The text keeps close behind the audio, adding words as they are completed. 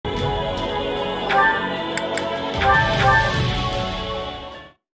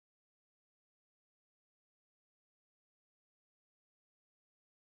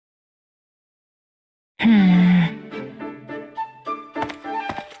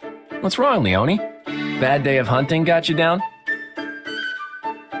What's wrong, Leonie? Bad day of hunting got you down?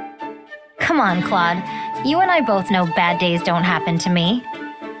 Come on, Claude. You and I both know bad days don't happen to me.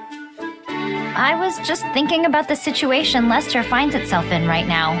 I was just thinking about the situation Lester finds itself in right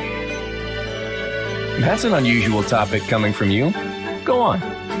now. That's an unusual topic coming from you. Go on.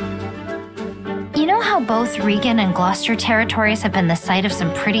 You know how both Regan and Gloucester territories have been the site of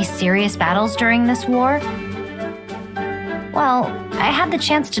some pretty serious battles during this war? Well, I had the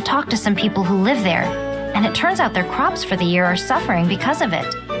chance to talk to some people who live there, and it turns out their crops for the year are suffering because of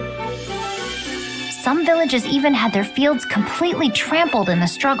it. Some villages even had their fields completely trampled in the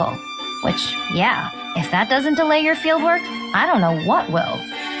struggle, which, yeah, if that doesn't delay your fieldwork, I don't know what will.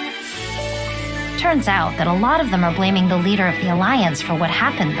 Turns out that a lot of them are blaming the leader of the Alliance for what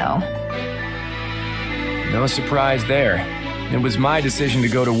happened, though. No surprise there. It was my decision to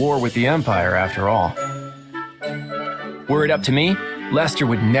go to war with the Empire, after all. Were it up to me, Lester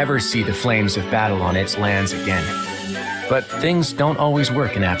would never see the flames of battle on its lands again. But things don't always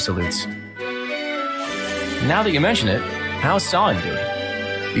work in absolutes. Now that you mention it, how's Sawin doing?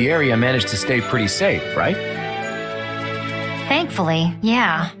 The area managed to stay pretty safe, right? Thankfully,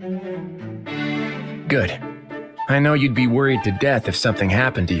 yeah. Good. I know you'd be worried to death if something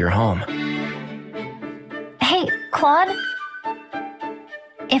happened to your home. Hey, Claude?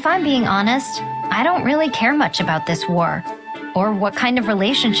 If I'm being honest, I don't really care much about this war, or what kind of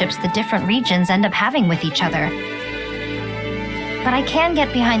relationships the different regions end up having with each other. But I can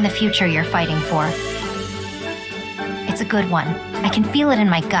get behind the future you're fighting for. It's a good one. I can feel it in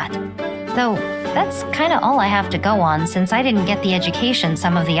my gut. Though, that's kinda all I have to go on since I didn't get the education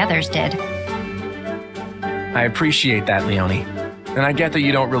some of the others did. I appreciate that, Leonie. And I get that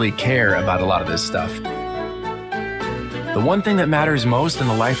you don't really care about a lot of this stuff. The one thing that matters most in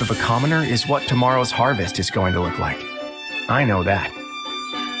the life of a commoner is what tomorrow's harvest is going to look like. I know that.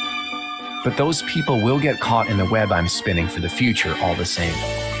 But those people will get caught in the web I'm spinning for the future all the same.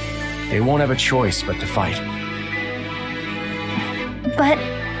 They won't have a choice but to fight. But...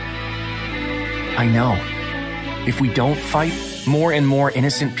 I know. If we don't fight, more and more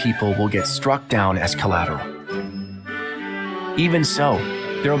innocent people will get struck down as collateral. Even so,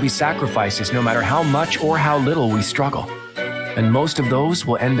 there will be sacrifices no matter how much or how little we struggle. And most of those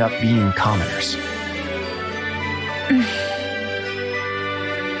will end up being commoners.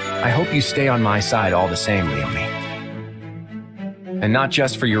 I hope you stay on my side all the same, Leonie. And not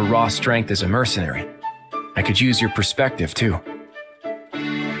just for your raw strength as a mercenary. I could use your perspective, too.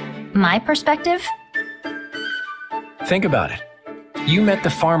 My perspective? Think about it. You met the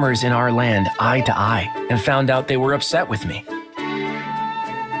farmers in our land eye to eye and found out they were upset with me.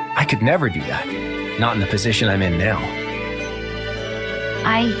 I could never do that. Not in the position I'm in now.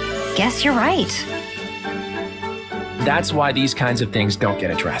 I guess you're right. That's why these kinds of things don't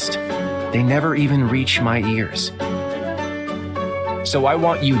get addressed. They never even reach my ears. So I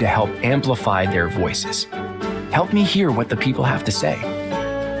want you to help amplify their voices. Help me hear what the people have to say.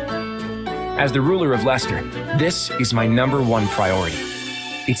 As the ruler of Leicester, this is my #1 priority.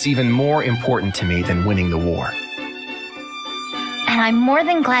 It's even more important to me than winning the war. And I'm more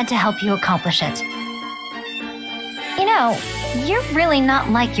than glad to help you accomplish it. You know, you're really not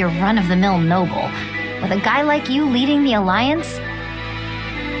like your run-of-the-mill noble. With a guy like you leading the Alliance,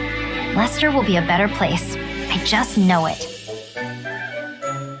 Leicester will be a better place. I just know it.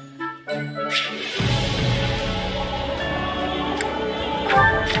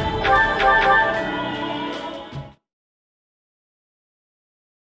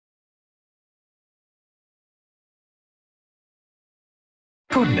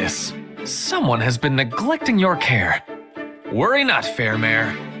 Goodness, someone has been neglecting your care. Worry not, fair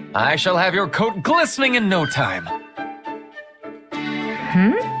mare. I shall have your coat glistening in no time.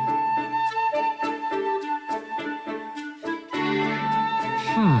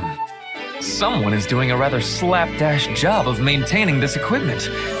 Someone is doing a rather slapdash job of maintaining this equipment.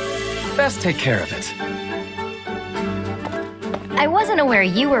 Best take care of it. I wasn't aware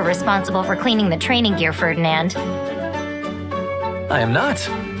you were responsible for cleaning the training gear, Ferdinand. I am not.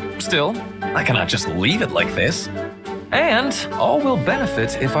 Still, I cannot just leave it like this. And all will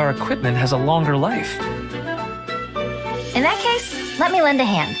benefit if our equipment has a longer life. In that case, let me lend a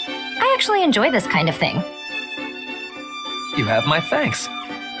hand. I actually enjoy this kind of thing. You have my thanks.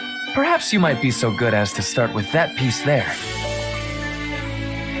 Perhaps you might be so good as to start with that piece there.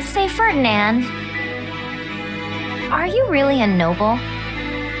 Say, Ferdinand, are you really a noble?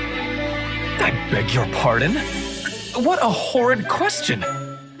 I beg your pardon? What a horrid question!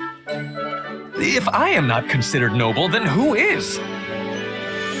 If I am not considered noble, then who is?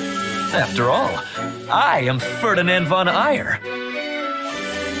 After all, I am Ferdinand von Eyre.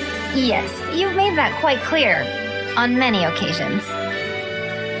 Yes, you've made that quite clear. On many occasions.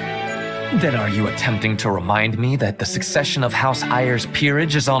 Then are you attempting to remind me that the succession of House Ayer's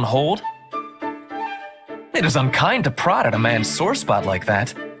peerage is on hold? It is unkind to prod at a man's sore spot like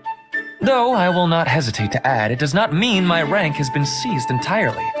that. Though I will not hesitate to add, it does not mean my rank has been seized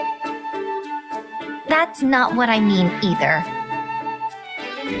entirely. That's not what I mean either.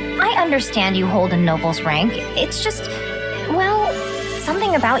 I understand you hold a noble's rank. It's just, well,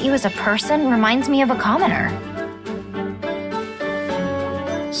 something about you as a person reminds me of a commoner.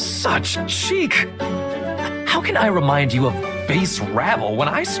 Such cheek! How can I remind you of base rabble when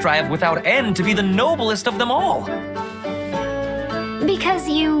I strive without end to be the noblest of them all? Because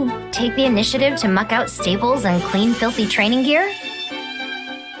you take the initiative to muck out stables and clean filthy training gear?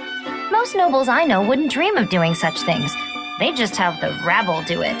 Most nobles I know wouldn't dream of doing such things. They just have the rabble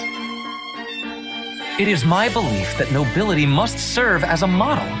do it. It is my belief that nobility must serve as a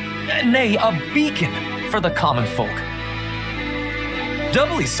model, nay, a beacon for the common folk.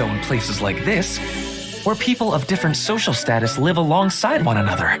 Doubly so in places like this, where people of different social status live alongside one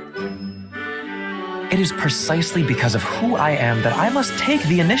another. It is precisely because of who I am that I must take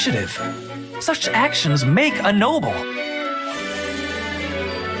the initiative. Such actions make a noble.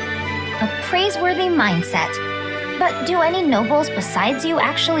 A praiseworthy mindset. But do any nobles besides you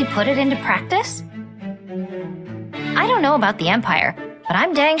actually put it into practice? I don't know about the Empire, but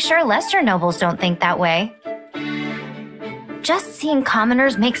I'm dang sure lesser nobles don't think that way. Just seeing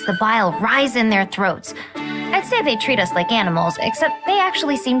commoners makes the bile rise in their throats. I'd say they treat us like animals, except they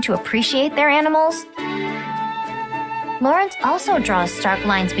actually seem to appreciate their animals. Lawrence also draws stark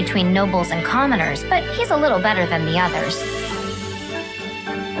lines between nobles and commoners, but he's a little better than the others.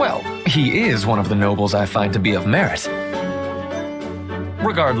 Well, he is one of the nobles I find to be of merit.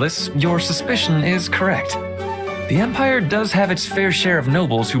 Regardless, your suspicion is correct. The Empire does have its fair share of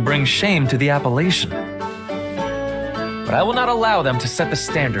nobles who bring shame to the appellation. But I will not allow them to set the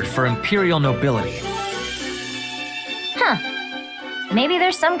standard for imperial nobility. Huh. Maybe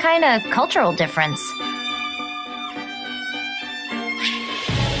there's some kind of cultural difference.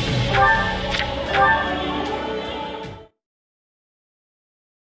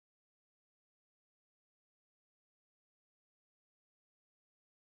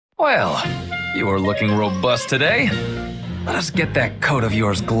 Well, you are looking robust today. Let us get that coat of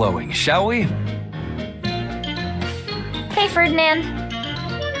yours glowing, shall we? Hey, Ferdinand.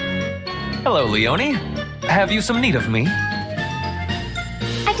 Hello, Leonie. Have you some need of me?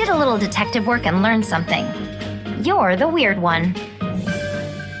 I did a little detective work and learned something. You're the weird one.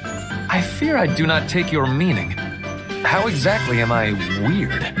 I fear I do not take your meaning. How exactly am I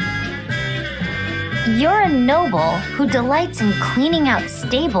weird? You're a noble who delights in cleaning out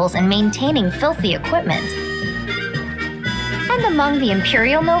stables and maintaining filthy equipment. And among the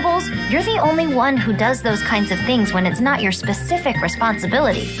imperial nobles, you're the only one who does those kinds of things when it's not your specific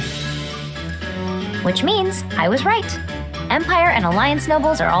responsibility. Which means I was right. Empire and Alliance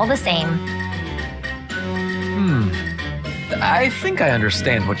nobles are all the same. I think I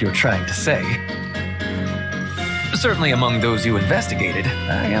understand what you're trying to say. Certainly among those you investigated,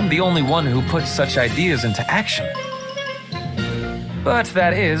 I am the only one who puts such ideas into action. But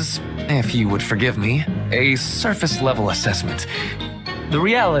that is, if you would forgive me, a surface-level assessment. The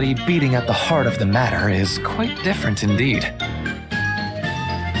reality beating at the heart of the matter is quite different indeed.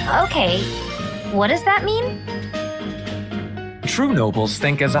 Okay, what does that mean? True nobles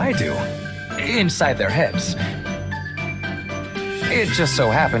think as I do, inside their heads. It just so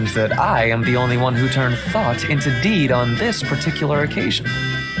happens that I am the only one who turned thought into deed on this particular occasion.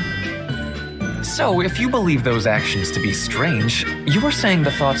 So, if you believe those actions to be strange, you are saying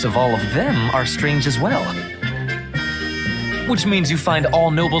the thoughts of all of them are strange as well. Which means you find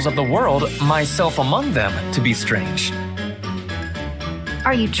all nobles of the world, myself among them, to be strange.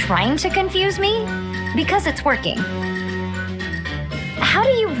 Are you trying to confuse me? Because it's working. How do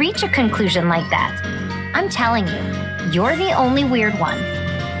you reach a conclusion like that? I'm telling you, you're the only weird one.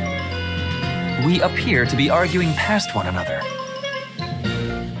 We appear to be arguing past one another.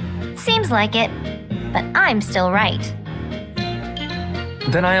 Seems like it, but I'm still right.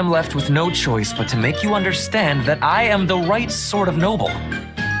 Then I am left with no choice but to make you understand that I am the right sort of noble.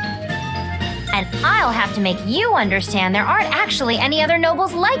 And I'll have to make you understand there aren't actually any other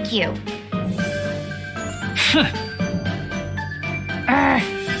nobles like you.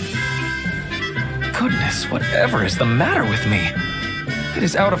 Goodness, whatever is the matter with me? It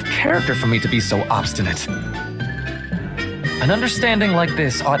is out of character for me to be so obstinate. An understanding like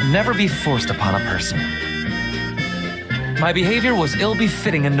this ought never be forced upon a person. My behavior was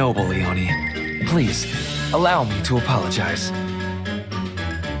ill-befitting a noble, Leonie. Please, allow me to apologize.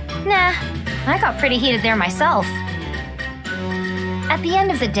 I got pretty heated there myself. At the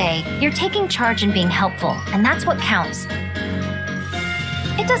end of the day, you're taking charge and being helpful, and that's what counts.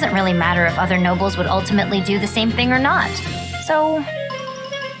 It doesn't really matter if other nobles would ultimately do the same thing or not. So,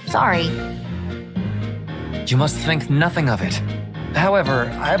 sorry. You must think nothing of it. However,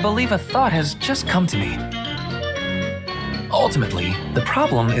 I believe a thought has just come to me. Ultimately, the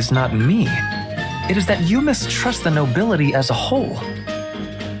problem is not me. It is that you mistrust the nobility as a whole.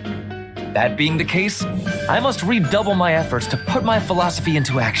 That being the case, I must redouble my efforts to put my philosophy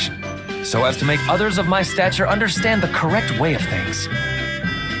into action, so as to make others of my stature understand the correct way of things.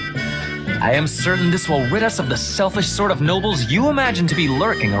 I am certain this will rid us of the selfish sort of nobles you imagine to be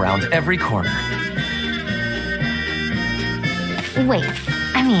lurking around every corner. Wait,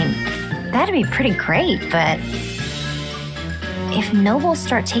 I mean, that'd be pretty great, but... if nobles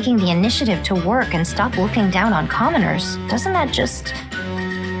start taking the initiative to work and stop looking down on commoners, doesn't that just...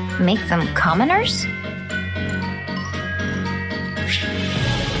 make them commoners?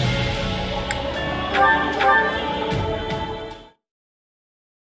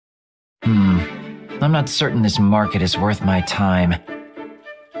 I'm not certain this market is worth my time.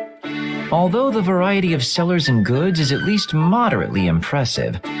 Although the variety of sellers and goods is at least moderately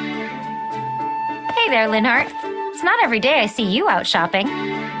impressive. Hey there, Linhart. It's not every day I see you out shopping.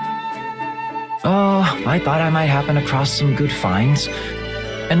 Oh, I thought I might happen across some good finds.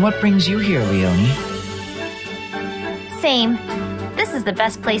 And what brings you here, Leonie? Same. This is the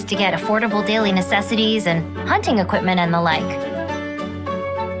best place to get affordable daily necessities and hunting equipment and the like.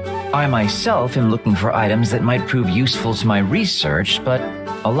 I myself am looking for items that might prove useful to my research, but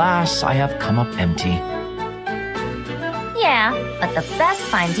alas, I have come up empty. Yeah, but the best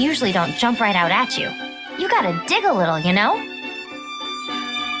finds usually don't jump right out at you. You gotta dig a little, you know?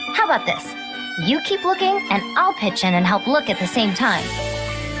 How about this? You keep looking, and I'll pitch in and help look at the same time.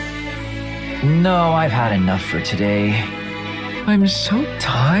 No, I've had enough for today. I'm so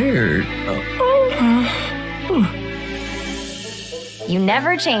tired. You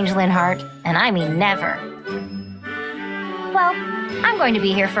never change, Linhart, and I mean never. Well, I'm going to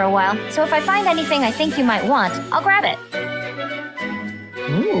be here for a while, so if I find anything I think you might want, I'll grab it.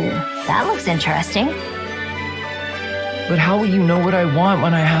 Ooh, that looks interesting. But how will you know what I want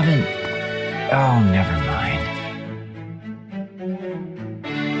when I haven't... Oh, never mind.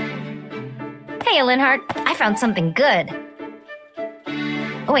 Hey, Linhart, I found something good.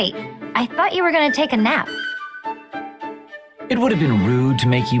 Wait, I thought you were gonna take a nap. It would have been rude to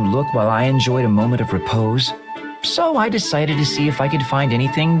make you look while I enjoyed a moment of repose, so I decided to see if I could find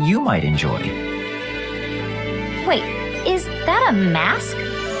anything you might enjoy. Wait, is that a mask?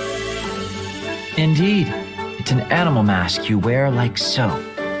 Indeed. It's an animal mask you wear like so.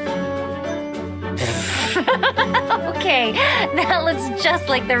 Okay, that looks just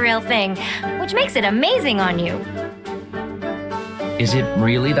like the real thing, which makes it amazing on you. Is it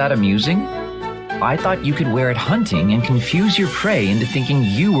really that amusing? I thought you could wear it hunting and confuse your prey into thinking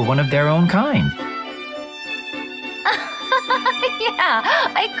you were one of their own kind. Yeah,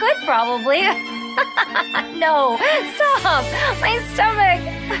 I could probably. No, stop! My stomach!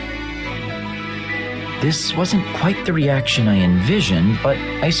 This wasn't quite the reaction I envisioned, but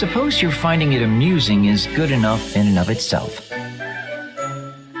I suppose your finding it amusing is good enough in and of itself.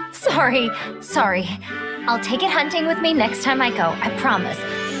 Sorry. I'll take it hunting with me next time I go, I promise.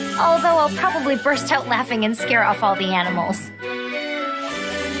 Although I'll probably burst out laughing and scare off all the animals.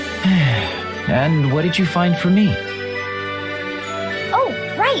 And what did you find for me? Oh,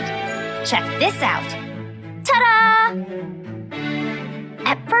 right! Check this out. Ta-da!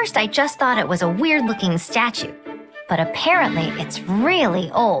 At first, I just thought it was a weird-looking statue, but apparently it's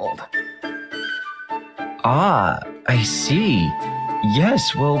really old. Ah, I see.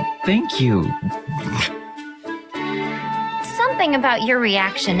 Yes, well, thank you. Something about your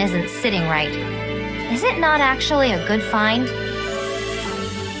reaction isn't sitting right. Is it not actually a good find?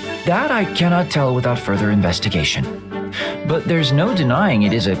 That I cannot tell without further investigation. But there's no denying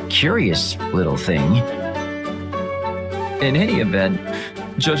it is a curious little thing. In any event,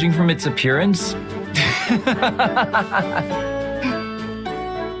 judging from its appearance...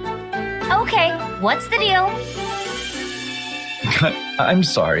 Okay, what's the deal? I'm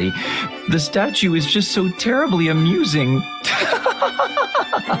sorry. The statue is just so terribly amusing.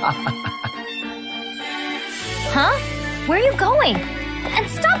 Huh? Where are you going? And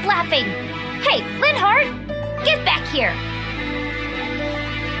stop laughing! Hey, Linhart! Get back here!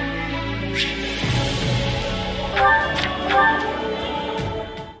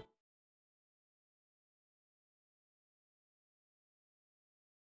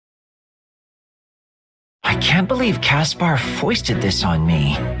 I can't believe Caspar foisted this on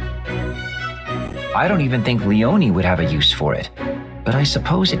me. I don't even think Leonie would have a use for it. But I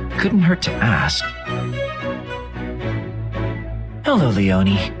suppose it couldn't hurt to ask. Hello,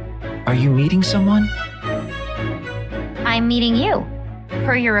 Leonie. Are you meeting someone? I'm meeting you.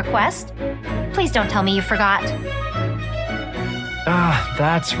 Per your request. Please don't tell me you forgot. Ah,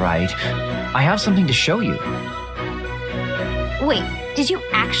 that's right. I have something to show you. Wait, did you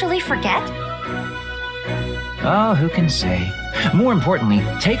actually forget? Oh, who can say? More importantly,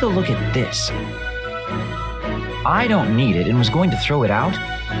 take a look at this. I don't need it and was going to throw it out,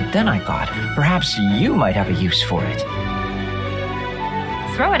 but then I thought perhaps you might have a use for it.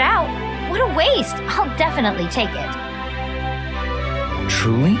 Throw it out? What a waste! I'll definitely take it.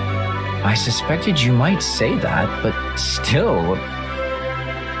 Truly? I suspected you might say that, but still...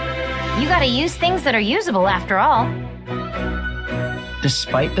 You gotta use things that are usable after all.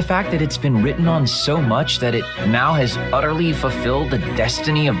 Despite the fact that it's been written on so much that it now has utterly fulfilled the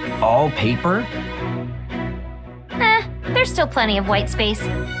destiny of all paper? There's still plenty of white space.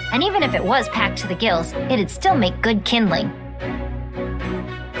 And even if it was packed to the gills, it'd still make good kindling.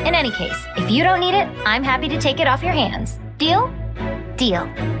 In any case, if you don't need it, I'm happy to take it off your hands. Deal? Deal.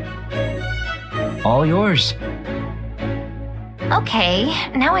 All yours. Okay,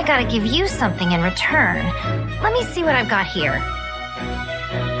 now I gotta give you something in return. Let me see what I've got here.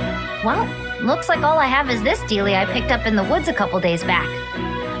 Well, looks like all I have is this dealie I picked up in the woods a couple days back.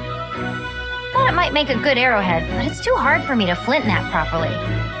 Thought it might make a good arrowhead, but it's too hard for me to flint knap properly.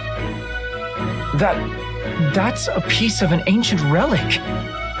 That's a piece of an ancient relic.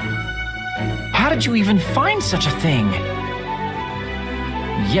 How did you even find such a thing?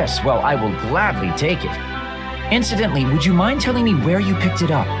 Yes, well, I will gladly take it. Incidentally, would you mind telling me where you picked it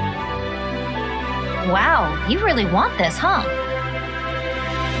up? Wow, you really want this, huh?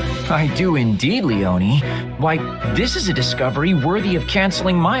 I do indeed, Leonie. Why, this is a discovery worthy of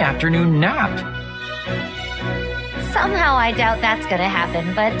canceling my afternoon nap. Somehow I doubt that's gonna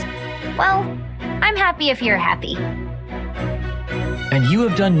happen, but, well, I'm happy if you're happy. And you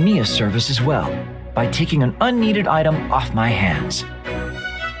have done me a service as well, by taking an unneeded item off my hands.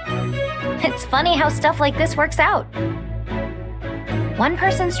 It's funny how stuff like this works out. One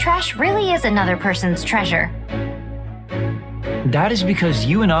person's trash really is another person's treasure. That is because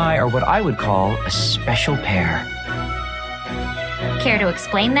you and I are what I would call a special pair. Care to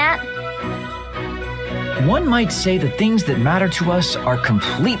explain that? One might say the things that matter to us are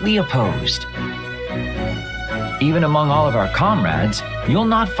completely opposed. Even among all of our comrades, you'll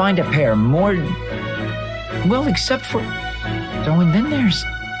not find a pair more... Well, except for... Oh, and then there's...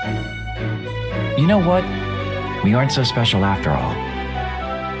 You know what? We aren't so special after all.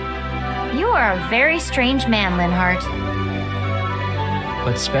 You are a very strange man, Linhart.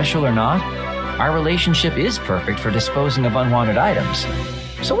 But special or not, our relationship is perfect for disposing of unwanted items.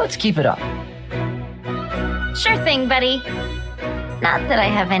 So let's keep it up. Sure thing, buddy. Not that I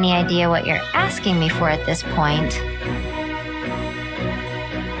have any idea what you're asking me for at this point.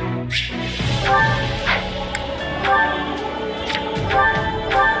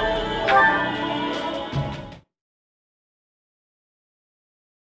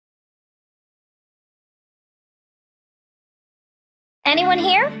 Anyone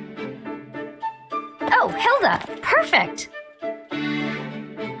here? Oh, Hilda! Perfect!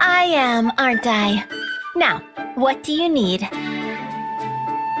 I am, aren't I? Now, what do you need?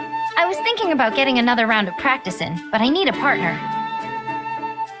 I was thinking about getting another round of practice in, but I need a partner.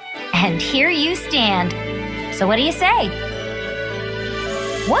 And here you stand. So what do you say?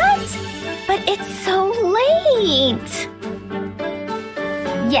 What? But it's so late!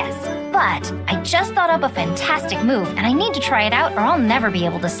 Yes, but I just thought up a fantastic move, and I need to try it out or I'll never be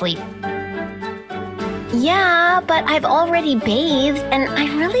able to sleep. Yeah, but I've already bathed, and I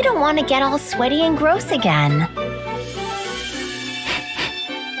really don't want to get all sweaty and gross again.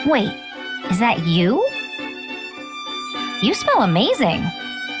 Wait, is that you? You smell amazing.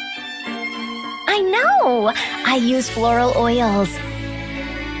 I know! I use floral oils.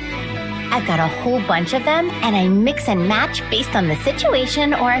 I've got a whole bunch of them, and I mix and match based on the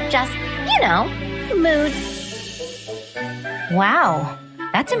situation or just, you know, mood. Wow,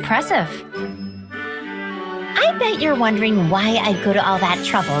 that's impressive. I bet you're wondering why I go to all that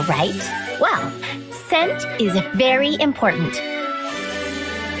trouble, right? Well, scent is very important.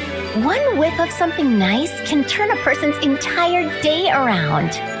 One whiff of something nice can turn a person's entire day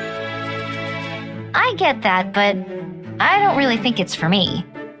around. I get that, but I don't really think it's for me.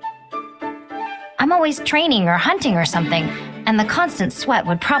 I'm always training or hunting or something, and the constant sweat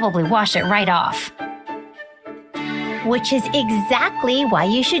would probably wash it right off. which is exactly why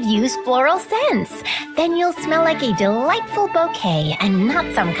you should use floral scents. Then you'll smell like a delightful bouquet and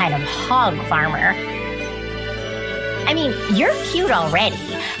not some kind of hog farmer. I mean, you're cute already,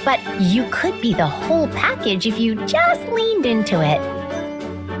 but you could be the whole package if you just leaned into it.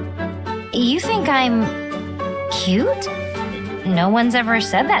 You think I'm cute? No one's ever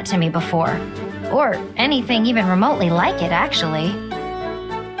said that to me before. Or anything even remotely like it, actually.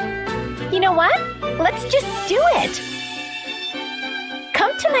 You know what? Let's just do it.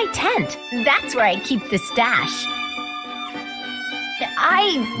 Come to my tent. That's where I keep the stash.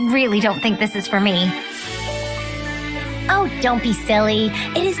 I really don't think this is for me. Oh, don't be silly.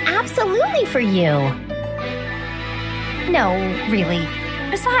 It is absolutely for you. No, really.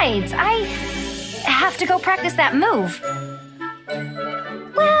 Besides, I have to go practice that move.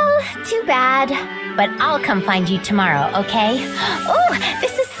 Well, too bad. But I'll come find you tomorrow, okay? Oh,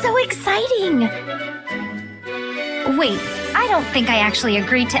 this is so exciting. Wait, I don't think I actually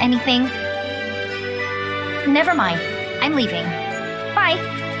agreed to anything. Never mind. I'm leaving. Bye.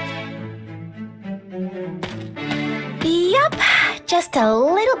 Yup, just a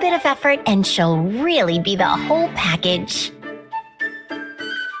little bit of effort and she'll really be the whole package.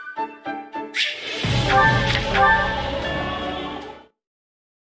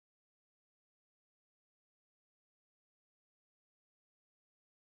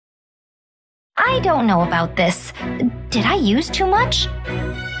 I don't know about this. Did I use too much?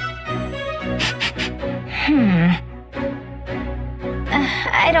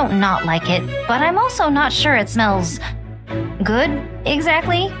 I don't not like it, but I'm also not sure it smells good,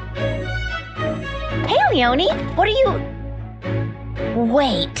 exactly. Hey, Leonie, what are you...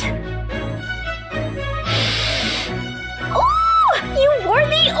 Wait. Oh, you wore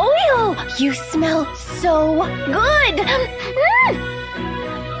the oil! You smell so good!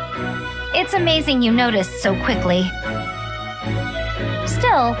 It's amazing you noticed so quickly.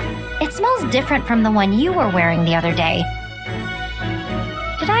 Still, it smells different from the one you were wearing the other day.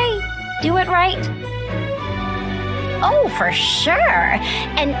 Did I do it right? Oh, for sure.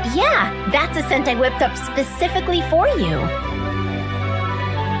 And yeah, that's a scent I whipped up specifically for you.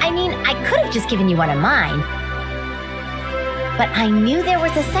 I mean, I could have just given you one of mine. But I knew there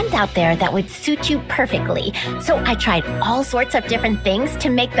was a scent out there that would suit you perfectly. So I tried all sorts of different things to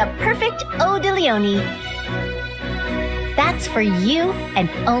make the perfect Eau de Leonie. That's for you and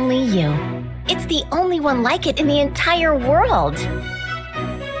only you. It's the only one like it in the entire world.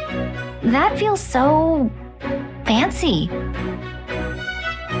 That feels so fancy.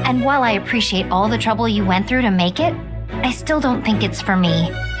 And while I appreciate all the trouble you went through to make it, I still don't think it's for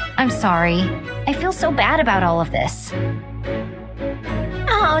me. I'm sorry. I feel so bad about all of this.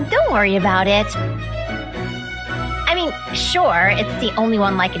 Oh, don't worry about it. I mean, sure, it's the only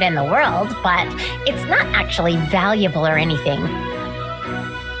one like it in the world, but it's not actually valuable or anything.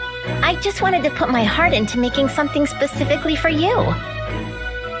 I just wanted to put my heart into making something specifically for you.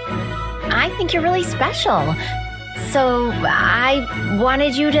 I think you're really special. So I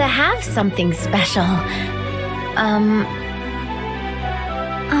wanted you to have something special.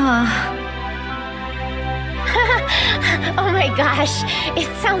 Oh my gosh, it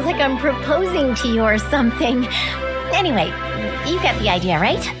sounds like I'm proposing to you or something. Anyway, you get the idea,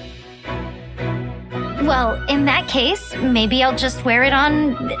 right? Well, in that case, maybe I'll just wear it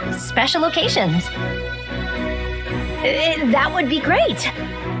on special occasions. That would be great.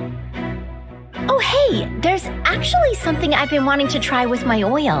 Oh, hey, there's actually something I've been wanting to try with my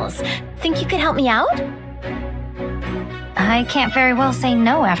oils. Think you could help me out? I can't very well say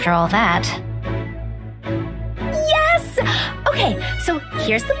no after all that. Yes! Okay, so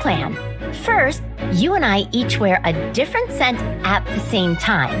here's the plan. First, you and I each wear a different scent at the same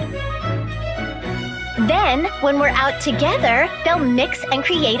time. Then, when we're out together, they'll mix and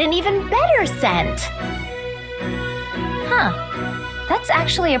create an even better scent. Huh. That's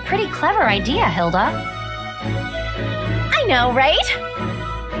actually a pretty clever idea, Hilda. I know, right?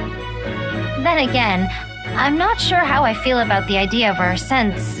 Then again, I'm not sure how I feel about the idea of our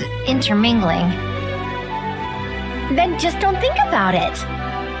scents intermingling. Then just don't think about it.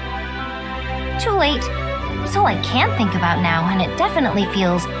 Too late. It's all I can think about now, and it definitely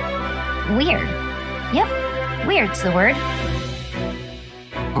feels weird. Yep, weird's the word.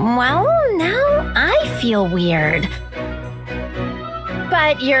 Well, now I feel weird.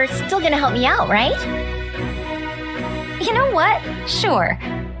 But you're still gonna help me out, right? You know what? Sure.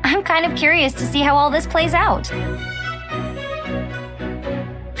 I'm kind of curious to see how all this plays out.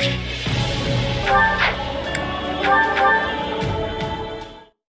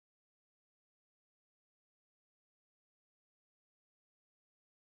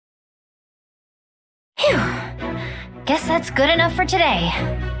 guess that's good enough for today.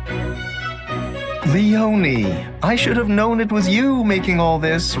 Leonie, I should have known it was you making all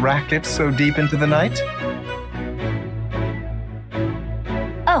this racket so deep into the night.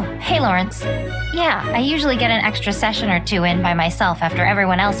 Oh, hey Lawrence. Yeah, I usually get an extra session or two in by myself after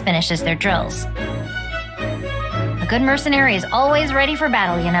everyone else finishes their drills. A good mercenary is always ready for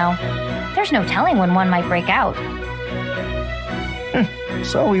battle, you know. There's no telling when one might break out.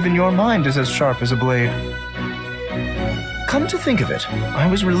 So even your mind is as sharp as a blade. Come to think of it, I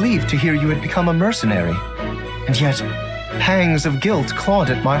was relieved to hear you had become a mercenary. And yet, pangs of guilt clawed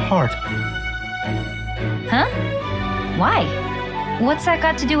at my heart. Huh? Why? What's that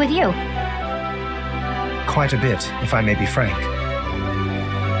got to do with you? Quite a bit, if I may be frank.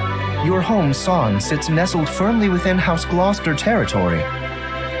 Your home, Son, sits nestled firmly within House Gloucester territory.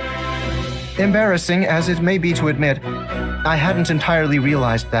 Embarrassing as it may be to admit, I hadn't entirely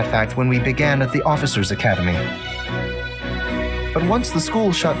realized that fact when we began at the Officers' Academy. But once the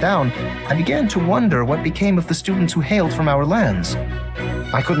school shut down, I began to wonder what became of the students who hailed from our lands.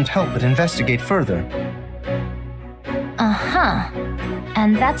 I couldn't help but investigate further. Uh-huh.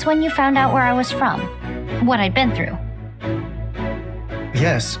 And that's when you found out where I was from, what I'd been through.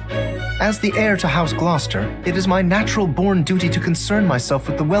 Yes. As the heir to House Gloucester, it is my natural-born duty to concern myself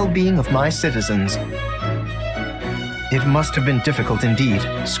with the well-being of my citizens. It must have been difficult indeed,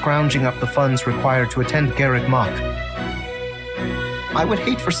 scrounging up the funds required to attend Garrick Mock. I would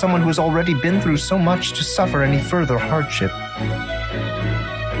hate for someone who has already been through so much to suffer any further hardship.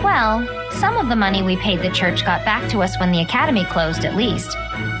 Well, some of the money we paid the church got back to us when the academy closed, at least.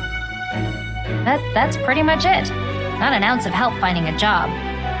 That's pretty much it. Not an ounce of help finding a job,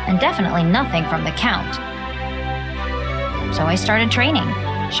 and definitely nothing from the Count. So I started training,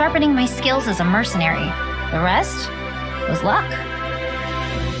 sharpening my skills as a mercenary. The rest was luck.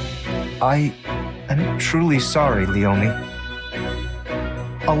 I am truly sorry, Leonie.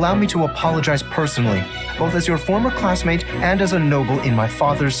 Allow me to apologize personally, both as your former classmate and as a noble in my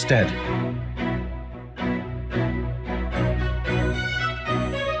father's stead.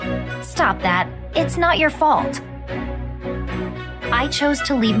 Stop that. It's not your fault. I chose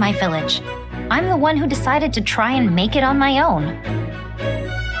to leave my village. I'm the one who decided to try and make it on my own.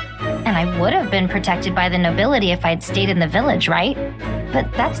 And I would have been protected by the nobility if I'd stayed in the village, right?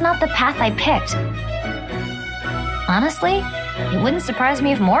 But that's not the path I picked. Honestly, it wouldn't surprise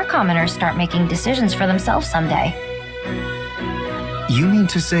me if more commoners start making decisions for themselves someday. You mean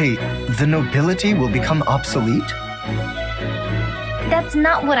to say the nobility will become obsolete? That's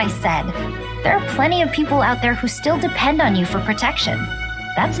not what I said. There are plenty of people out there who still depend on you for protection.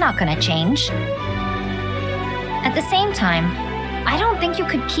 That's not going to change. At the same time, I don't think you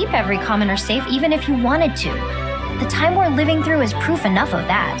could keep every commoner safe even if you wanted to. The time we're living through is proof enough of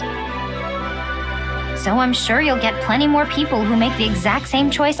that. So I'm sure you'll get plenty more people who make the exact same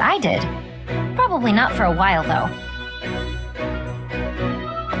choice I did. Probably not for a while, though.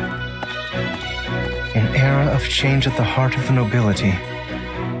 An era of change at the heart of the nobility.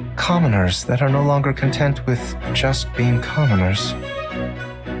 Commoners that are no longer content with just being commoners.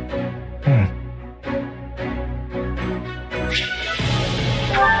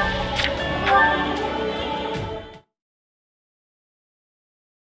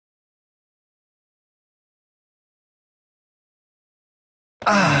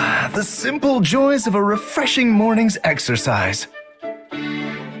 The simple joys of a refreshing morning's exercise.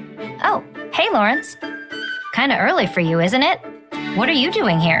 Oh, hey Lawrence. Kinda early for you, isn't it? What are you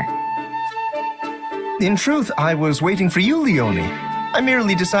doing here? In truth, I was waiting for you, Leonie. I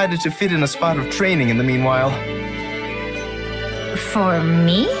merely decided to fit in a spot of training in the meanwhile. For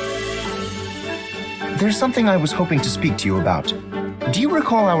me? There's something I was hoping to speak to you about. Do you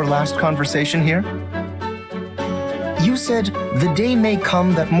recall our last conversation here? You said the day may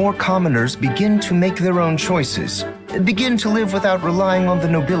come that more commoners begin to make their own choices, begin to live without relying on the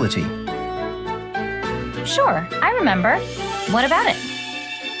nobility. Sure, I remember. What about it?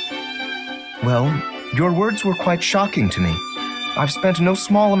 Well, your words were quite shocking to me. I've spent no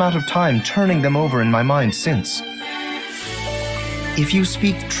small amount of time turning them over in my mind since. If you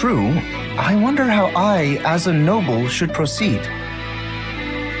speak true, I wonder how I, as a noble, should proceed.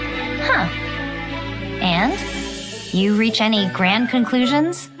 Huh. And? You reach any grand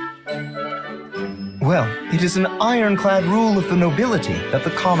conclusions? Well, it is an ironclad rule of the nobility that the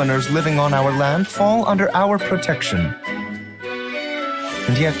commoners living on our land fall under our protection.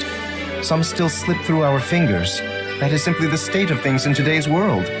 And yet, some still slip through our fingers. That is simply the state of things in today's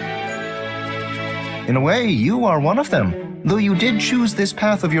world. In a way, you are one of them, though you did choose this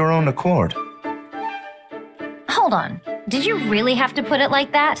path of your own accord. Hold on. Did you really have to put it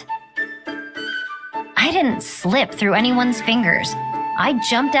like that? I didn't slip through anyone's fingers. I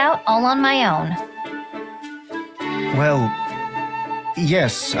jumped out all on my own. Well,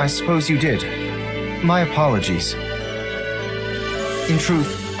 yes, I suppose you did. My apologies. In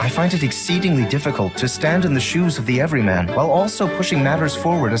truth, I find it exceedingly difficult to stand in the shoes of the everyman while also pushing matters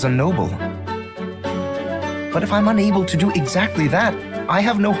forward as a noble. But if I'm unable to do exactly that, I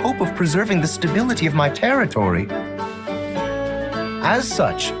have no hope of preserving the stability of my territory. As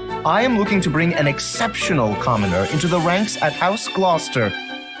such, I am looking to bring an exceptional commoner into the ranks at House Gloucester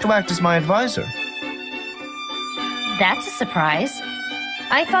to act as my advisor. That's a surprise.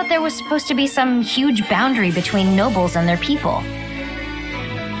 I thought there was supposed to be some huge boundary between nobles and their people.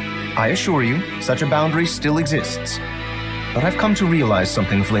 I assure you, such a boundary still exists. But I've come to realize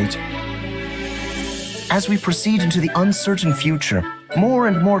something of late. As we proceed into the uncertain future, more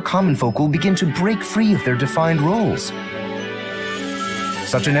and more common folk will begin to break free of their defined roles.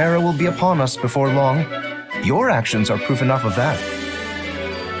 Such an era will be upon us before long. Your actions are proof enough of that.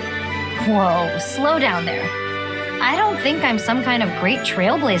 Whoa, slow down there. I don't think I'm some kind of great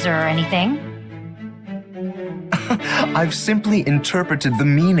trailblazer or anything. I've simply interpreted the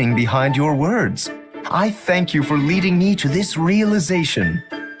meaning behind your words. I thank you for leading me to this realization.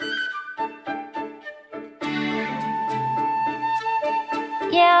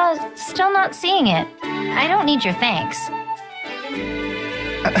 Yeah, still not seeing it. I don't need your thanks.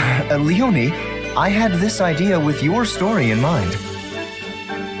 Leonie, I had this idea with your story in mind.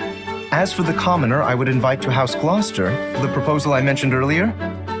 As for the commoner I would invite to House Gloucester, the proposal I mentioned earlier,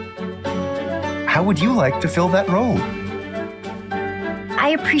 how would you like to fill that role? I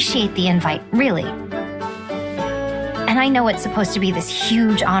appreciate the invite, really. And I know it's supposed to be this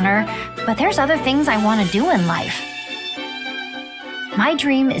huge honor, but there's other things I want to do in life. My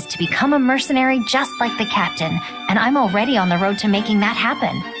dream is to become a mercenary just like the captain, and I'm already on the road to making that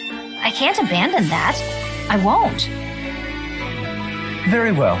happen. I can't abandon that. I won't.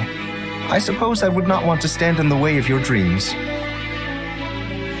 Very well. I suppose I would not want to stand in the way of your dreams.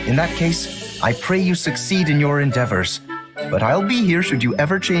 In that case, I pray you succeed in your endeavors, but I'll be here should you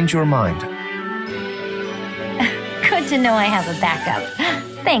ever change your mind. Good to know I have a backup.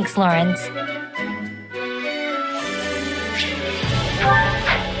 Thanks, Lawrence.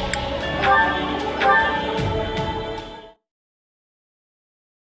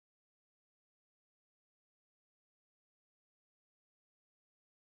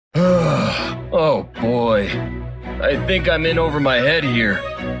 Oh boy, I think I'm in over my head here.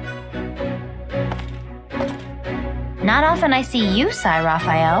 Not often I see you sigh,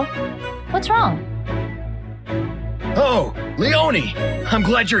 Raphael. What's wrong? Oh, Leonie, I'm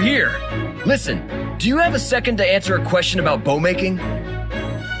glad you're here. Listen, do you have a second to answer a question about bow making?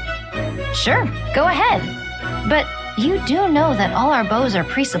 Sure, go ahead. But you do know that all our bows are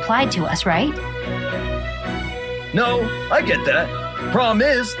pre-supplied to us, right? No, I get that. Problem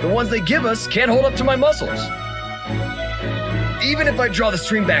is, the ones they give us can't hold up to my muscles. Even if I draw the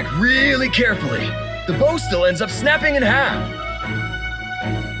string back really carefully, the bow still ends up snapping in half.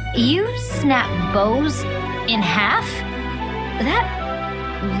 You snap bows in half?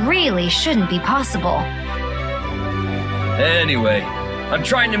 That really shouldn't be possible. Anyway, I'm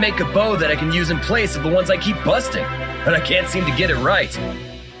trying to make a bow that I can use in place of the ones I keep busting, but I can't seem to get it right.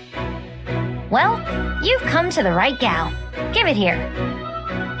 Well, you've come to the right gal. Give it here.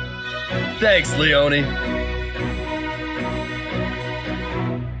 Thanks, Leonie.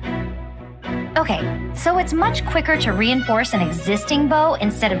 Okay, so it's much quicker to reinforce an existing bow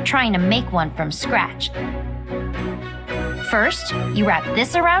instead of trying to make one from scratch. First, you wrap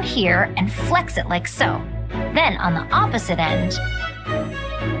this around here and flex it like so. Then on the opposite end.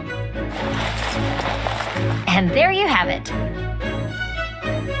 And there you have it.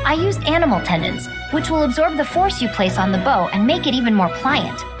 I used animal tendons, which will absorb the force you place on the bow and make it even more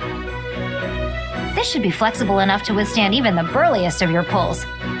pliant. This should be flexible enough to withstand even the burliest of your pulls.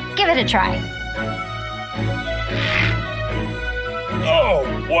 Give it a try. Oh,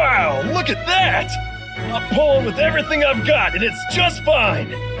 wow, look at that! I'm pulling with everything I've got, and it's just fine.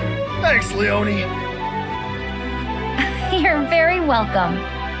 Thanks, Leonie. You're very welcome.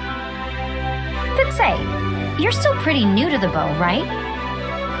 But say, you're still pretty new to the bow, right?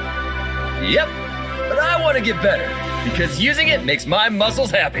 Yep, but I want to get better, because using it makes my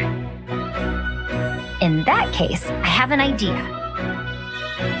muscles happy. In that case, I have an idea.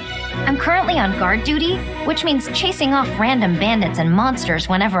 I'm currently on guard duty, which means chasing off random bandits and monsters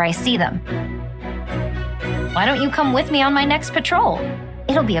whenever I see them. Why don't you come with me on my next patrol?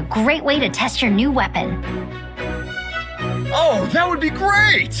 It'll be a great way to test your new weapon. Oh, that would be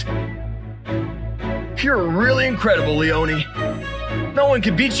great! You're really incredible, Leonie. No one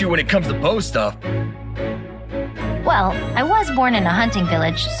can beat you when it comes to bow stuff. Well, I was born in a hunting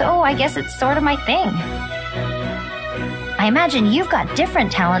village, so I guess it's sort of my thing. I imagine you've got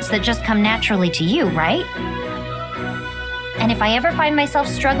different talents that just come naturally to you, right? And if I ever find myself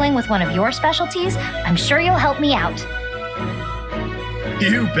struggling with one of your specialties, I'm sure you'll help me out.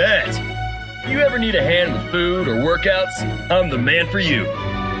 You bet! You ever need a hand with food or workouts, I'm the man for you.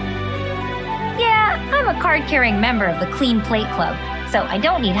 Yeah, I'm a card-carrying member of the Clean Plate Club, so I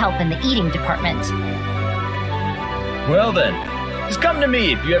don't need help in the eating department. Well then, just come to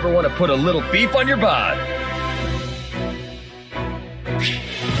me if you ever want to put a little beef on your bod.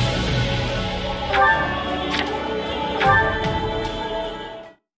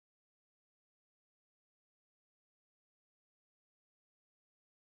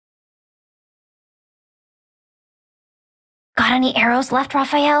 Got any arrows left,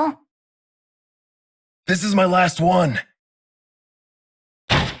 Raphael? This is my last one.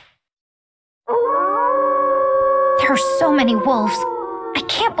 There are so many wolves. I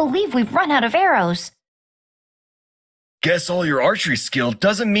can't believe we've run out of arrows. Guess all your archery skill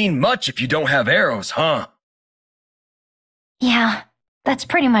doesn't mean much if you don't have arrows, huh? Yeah, that's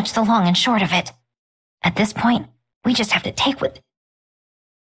pretty much the long and short of it. At this point, we just have to take with it.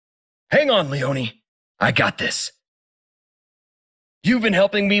 Hang on, Leonie. I got this. You've been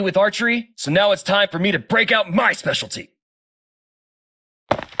helping me with archery, so now it's time for me to break out my specialty.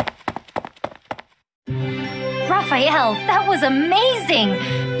 Raphael, that was amazing!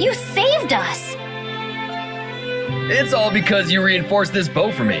 You saved us! It's all because you reinforced this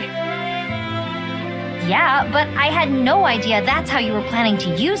bow for me. Yeah, but I had no idea that's how you were planning to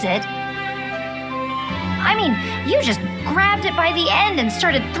use it. I mean, you just grabbed it by the end and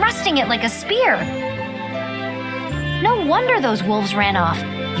started thrusting it like a spear. No wonder those wolves ran off.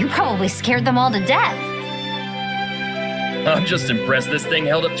 You probably scared them all to death. I'm just impressed this thing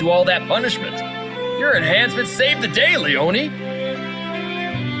held up to all that punishment. Your enhancement saved the day, Leonie.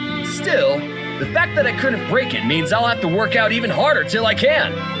 Still, the fact that I couldn't break it means I'll have to work out even harder till I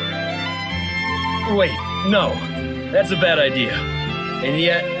can. Wait, no, that's a bad idea. And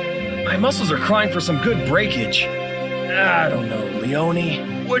yet, my muscles are crying for some good breakage. I don't know, Leonie.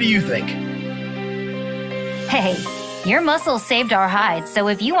 What do you think? Hey, your muscles saved our hides, so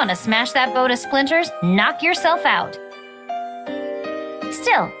if you want to smash that bow to splinters, knock yourself out.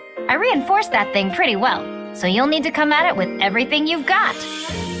 Still, I reinforced that thing pretty well, so you'll need to come at it with everything you've got.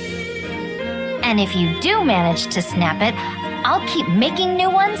 And if you do manage to snap it, I'll keep making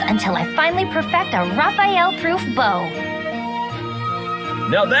new ones until I finally perfect a Raphael-proof bow.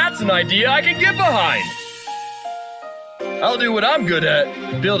 Now that's an idea I can get behind! I'll do what I'm good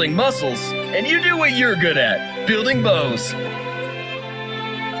at, building muscles, and you do what you're good at, building bows.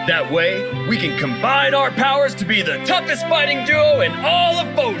 That way, we can combine our powers to be the toughest fighting duo in all of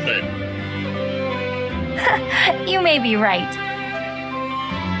Bodland. You may be right.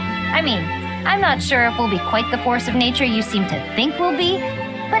 I mean, I'm not sure if we'll be quite the force of nature you seem to think we'll be,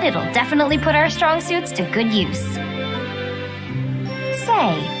 but it'll definitely put our strong suits to good use.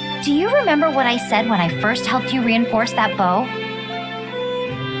 Say, do you remember what I said when I first helped you reinforce that bow?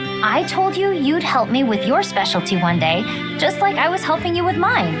 I told you you'd help me with your specialty one day, just like I was helping you with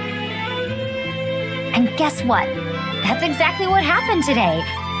mine. And guess what? That's exactly what happened today.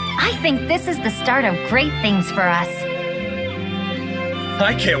 I think this is the start of great things for us.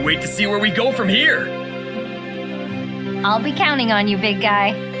 I can't wait to see where we go from here. I'll be counting on you, big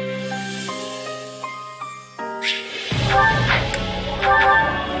guy.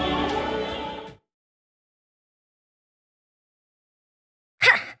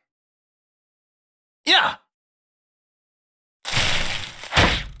 Yeah!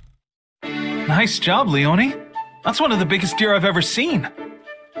 Nice job, Leonie. That's one of the biggest deer I've ever seen.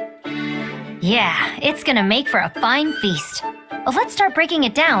 Yeah, it's gonna make for a fine feast. Well, let's start breaking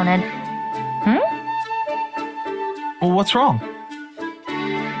it down and... Well, what's wrong?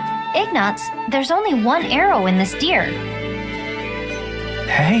 Ignatz, there's only one arrow in this deer.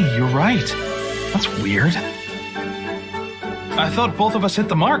 Hey, you're right. That's weird. I thought both of us hit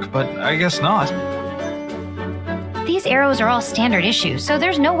the mark, but I guess not. These arrows are all standard issue, so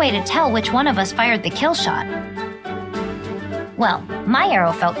there's no way to tell which one of us fired the kill shot. Well, my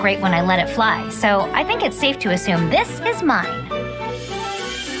arrow felt great when I let it fly, so I think it's safe to assume this is mine.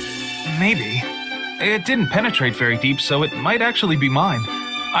 Maybe. It didn't penetrate very deep, so it might actually be mine.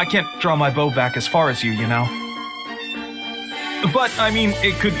 I can't draw my bow back as far as you, you know. But, I mean,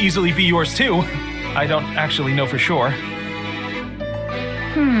 it could easily be yours too. I don't actually know for sure.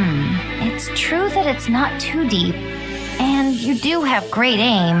 It's true that it's not too deep, and you do have great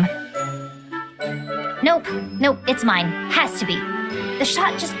aim. Nope, it's mine. Has to be. The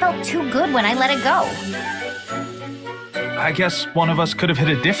shot just felt too good when I let it go. I guess one of us could have hit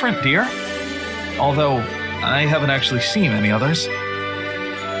a different deer. Although, I haven't actually seen any others.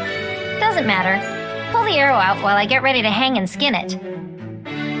 Doesn't matter. Pull the arrow out while I get ready to hang and skin it.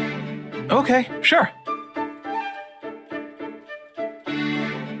 Okay, sure.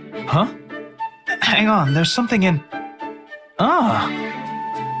 Huh? Hang on, there's something in... Ah.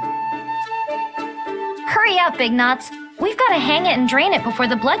 Hurry up, Big Knots. We've got to hang it and drain it before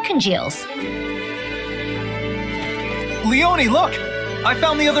the blood congeals. Leonie, look! I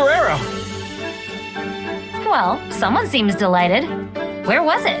found the other arrow! Well, someone seems delighted. Where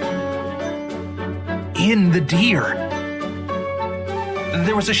was it? In the deer.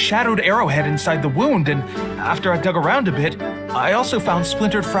 There was a shadowed arrowhead inside the wound, and after I dug around a bit, I also found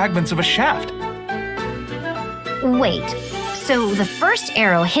splintered fragments of a shaft. Wait, so the first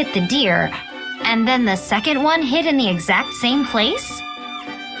arrow hit the deer, and then the second one hit in the exact same place?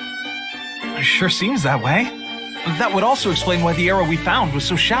 Sure seems that way. That would also explain why the arrow we found was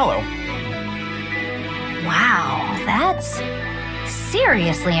so shallow. Wow, that's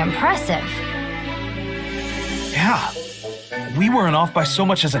seriously impressive. Yeah, we weren't off by so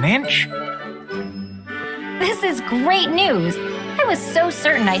much as an inch. This is great news. I was so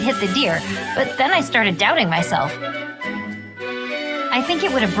certain I'd hit the deer, but then I started doubting myself. I think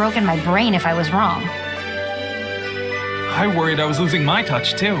it would have broken my brain if I was wrong. I worried I was losing my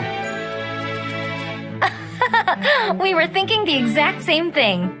touch, too. We were thinking the exact same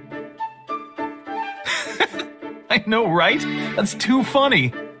thing. I know, right? That's too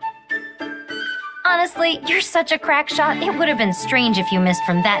funny. Honestly, you're such a crack shot, it would have been strange if you missed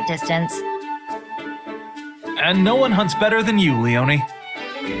from that distance. And no one hunts better than you, Leonie.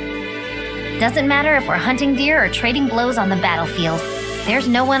 Doesn't matter if we're hunting deer or trading blows on the battlefield. There's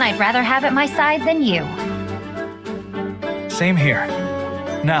no one I'd rather have at my side than you. Same here.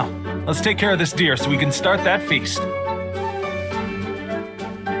 Now, let's take care of this deer so we can start that feast.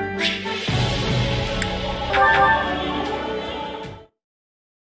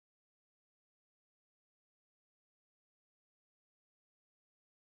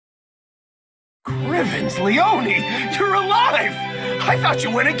 Heavens, Leonie! You're alive! I thought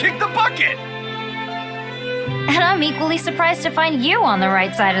you went and kicked the bucket! And I'm equally surprised to find you on the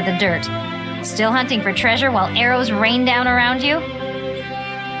right side of the dirt. Still hunting for treasure while arrows rain down around you?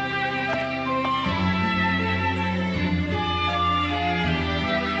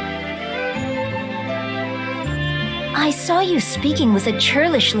 I saw you speaking with a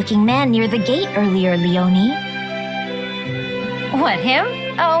churlish-looking man near the gate earlier, Leonie. What, him?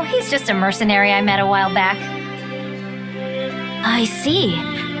 Oh, he's just a mercenary I met a while back. I see.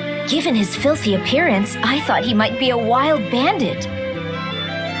 Given his filthy appearance, I thought he might be a wild bandit.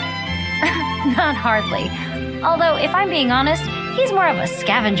 Not hardly. Although, if I'm being honest, he's more of a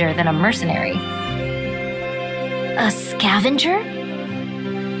scavenger than a mercenary. A scavenger?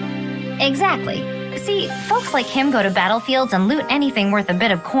 Exactly. See, folks like him go to battlefields and loot anything worth a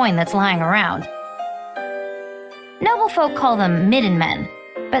bit of coin that's lying around. Noble folk call them midden men,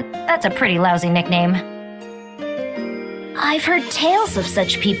 but that's a pretty lousy nickname. I've heard tales of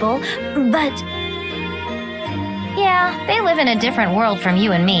such people, but... Yeah, they live in a different world from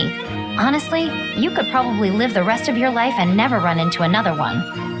you and me. Honestly, you could probably live the rest of your life and never run into another one.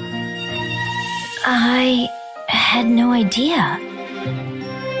 I had no idea.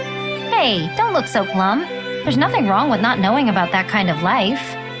 Hey, don't look so glum. There's nothing wrong with not knowing about that kind of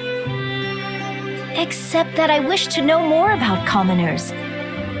life. Except that I wish to know more about commoners.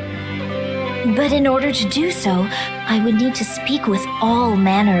 But in order to do so, I would need to speak with all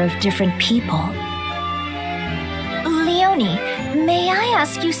manner of different people. Leonie, may I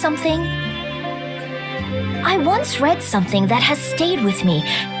ask you something? I once read something that has stayed with me,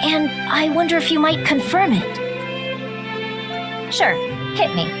 and I wonder if you might confirm it. Sure,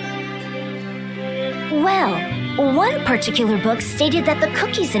 hit me. Well, one particular book stated that the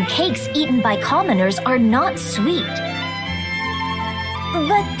cookies and cakes eaten by commoners are not sweet.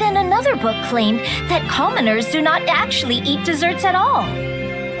 But then another book claimed that commoners do not actually eat desserts at all.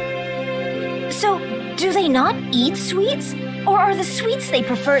 So, do they not eat sweets? Or are the sweets they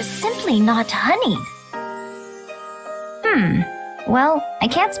prefer simply not honey? Well, I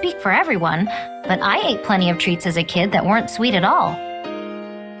can't speak for everyone, but I ate plenty of treats as a kid that weren't sweet at all.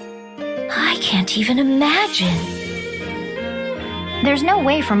 I can't even imagine. There's no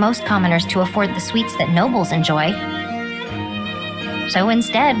way for most commoners to afford the sweets that nobles enjoy. So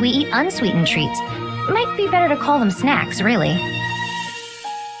instead, we eat unsweetened treats. Might be better to call them snacks, really.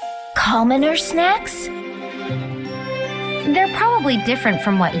 Commoner snacks? They're probably different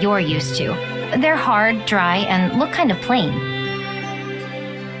from what you're used to. They're hard, dry, and look kind of plain.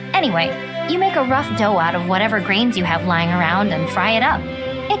 Anyway, You make a rough dough out of whatever grains you have lying around and fry it up.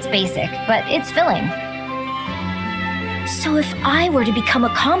 It's basic, but it's filling. So if I were to become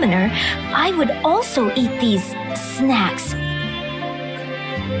a commoner, I would also eat these snacks.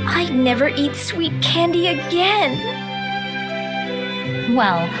 I'd never eat sweet candy again.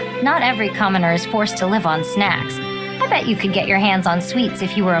 Well, not every commoner is forced to live on snacks. I bet you could get your hands on sweets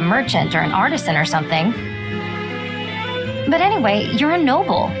if you were a merchant or an artisan or something. But anyway, you're a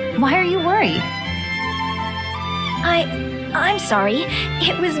noble. Why are you worried? I'm sorry.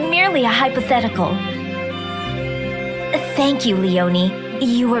 It was merely a hypothetical. Thank you, Leonie.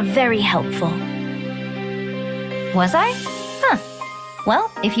 You were very helpful. Was I? Huh. Well,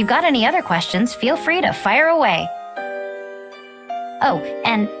 if you've got any other questions, feel free to fire away. Oh,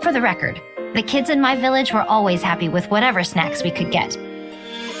 and for the record, the kids in my village were always happy with whatever snacks we could get.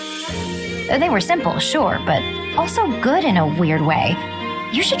 They were simple, sure, but also good in a weird way.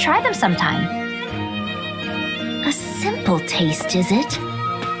 You should try them sometime. A simple taste, is it?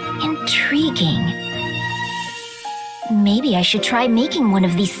 Intriguing. Maybe I should try making one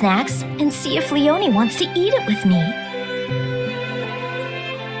of these snacks and see if Leonie wants to eat it with me.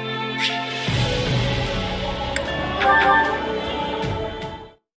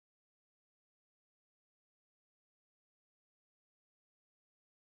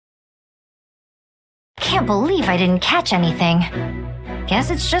 Can't believe I didn't catch anything. Guess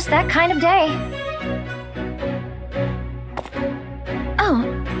it's just that kind of day. Oh,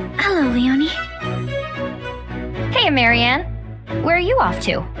 hello, Leonie. Hey, Marianne. Where are you off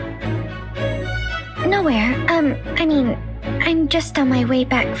to? Nowhere. I'm just on my way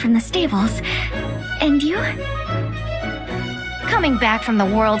back from the stables. And you? Coming back from the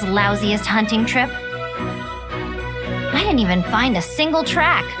world's lousiest hunting trip? I didn't even find a single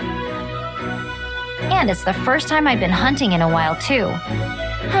track. And it's the first time I've been hunting in a while, too.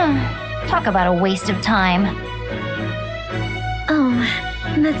 Talk about a waste of time. Oh,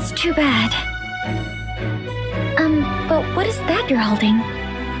 that's too bad. But what is that you're holding?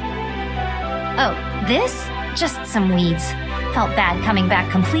 Oh, this? Just some weeds. Felt bad coming back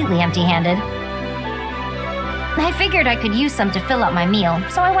completely empty-handed. I figured I could use some to fill up my meal,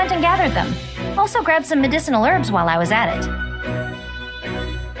 so I went and gathered them. Also grabbed some medicinal herbs while I was at it.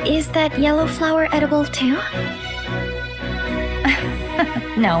 Is that yellow flower edible too?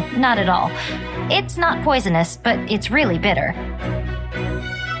 No, not at all. It's not poisonous, but it's really bitter.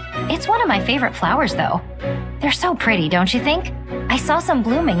 It's one of my favorite flowers, though. They're so pretty, don't you think? I saw some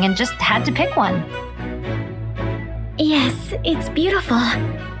blooming and just had to pick one. Yes, it's beautiful.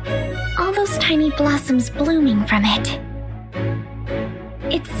 All those tiny blossoms blooming from it.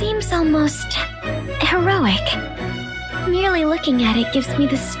 It seems almost heroic. Merely looking at it gives me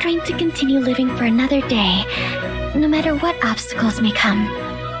the strength to continue living for another day, no matter what obstacles may come.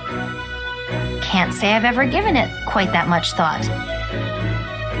 Can't say I've ever given it quite that much thought.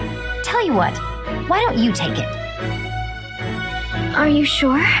 Tell you what, why don't you take it? Are you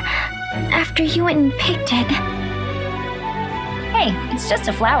sure? After you went and picked it. Hey, it's just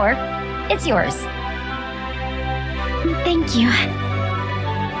a flower. It's yours. Thank you.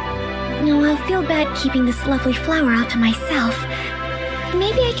 No, I'll feel bad keeping this lovely flower all to myself.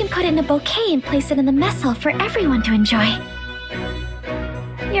 Maybe I can put it in a bouquet and place it in the mess hall for everyone to enjoy.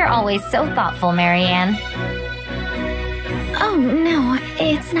 You're always so thoughtful, Marianne. Oh, no,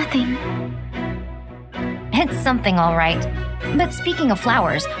 it's nothing. It's something, all right. But speaking of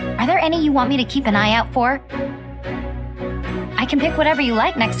flowers, are there any you want me to keep an eye out for? I can pick whatever you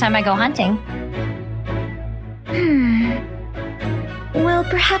like next time I go hunting. Well,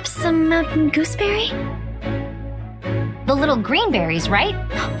 perhaps some mountain gooseberry? The little green berries, right?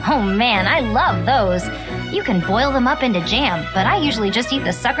 Oh man, I love those. You can boil them up into jam, but I usually just eat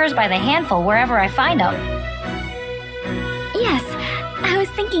the suckers by the handful wherever I find them. Yes, I was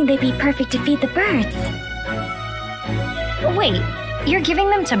thinking they'd be perfect to feed the birds. Wait, you're giving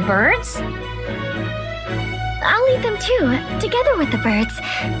them to birds? I'll eat them too, together with the birds.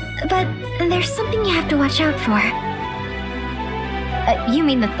 But there's something you have to watch out for. You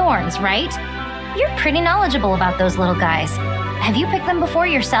mean the thorns, right? You're pretty knowledgeable about those little guys. Have you picked them before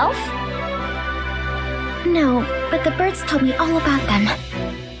yourself? No, but the birds told me all about them.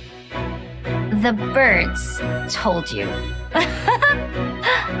 The birds told you.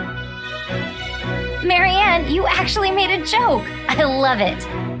 Marianne, you actually made a joke. I love it.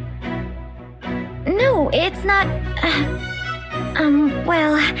 No, it's not...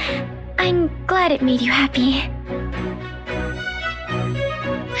 well, I'm glad it made you happy.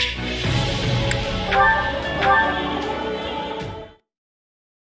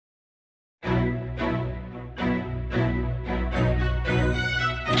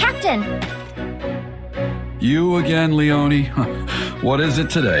 Captain, You again, Leonie? What is it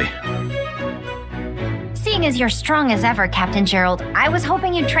today? Seeing as you're strong as ever, Captain Gerald, I was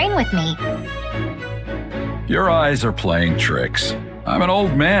hoping you'd train with me. Your eyes are playing tricks. I'm an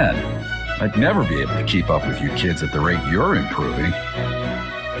old man. I'd never be able to keep up with you kids at the rate you're improving.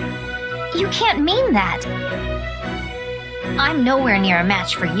 You can't mean that. I'm nowhere near a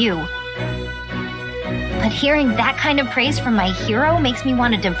match for you. But hearing that kind of praise from my hero makes me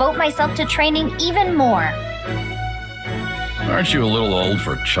want to devote myself to training even more. Aren't you a little old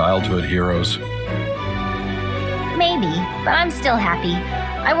for childhood heroes? Maybe, but I'm still happy.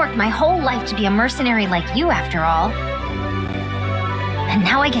 I worked my whole life to be a mercenary like you, after all. And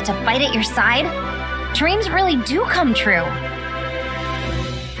now I get to fight at your side? Dreams really do come true.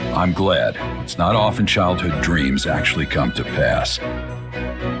 I'm glad. It's not often childhood dreams actually come to pass.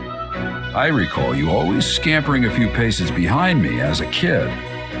 I recall you always scampering a few paces behind me as a kid.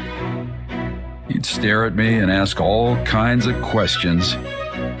 You'd stare at me and ask all kinds of questions,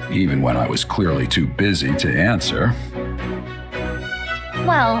 even when I was clearly too busy to answer.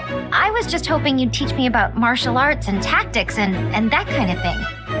 Well, I was just hoping you'd teach me about martial arts and tactics and that kind of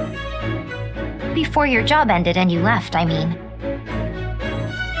thing. Before your job ended and you left, I mean.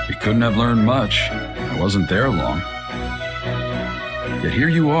 You couldn't have learned much. I wasn't there long. Yet here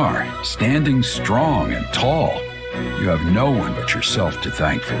you are, standing strong and tall. You have no one but yourself to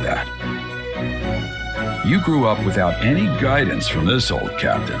thank for that. You grew up without any guidance from this old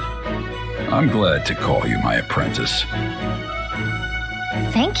captain. I'm glad to call you my apprentice.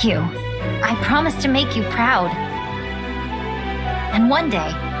 Thank you. I promise to make you proud. And one day,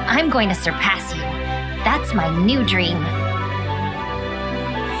 I'm going to surpass you. That's my new dream.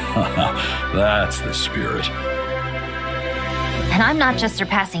 That's the spirit. And I'm not just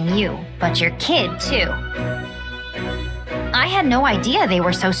surpassing you, but your kid, too. I had no idea they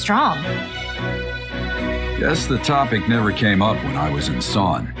were so strong. Guess the topic never came up when I was in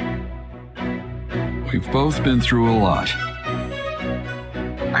Son. We've both been through a lot.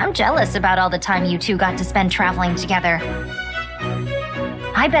 I'm jealous about all the time you two got to spend traveling together.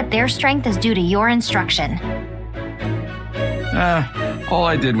 I bet their strength is due to your instruction. All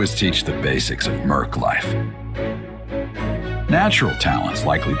I did was teach the basics of merc life. Natural talents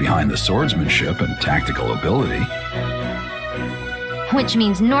likely behind the swordsmanship and tactical ability. Which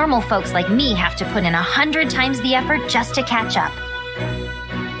means normal folks like me have to put in 100 times the effort just to catch up.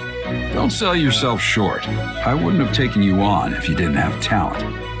 Don't sell yourself short. I wouldn't have taken you on if you didn't have talent.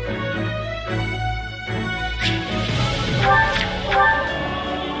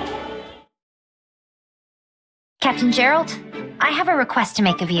 Captain Gerald, I have a request to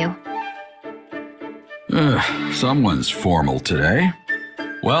make of you. Someone's formal today.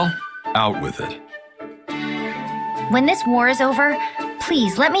 Well, out with it. When this war is over,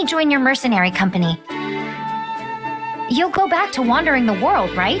 please let me join your mercenary company. You'll go back to wandering the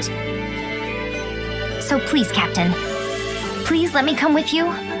world, right? So please, Captain, please let me come with you.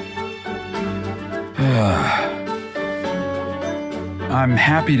 I'm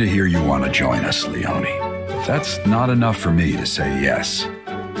happy to hear you want to join us, Leonie. That's not enough for me to say yes.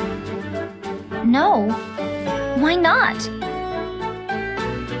 No. Why not?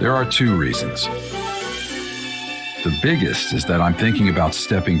 There are two reasons. The biggest is that I'm thinking about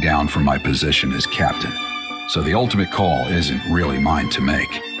stepping down from my position as captain, so the ultimate call isn't really mine to make.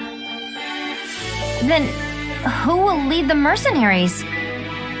 Then, who will lead the mercenaries?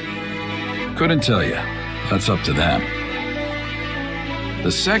 Couldn't tell you. That's up to them.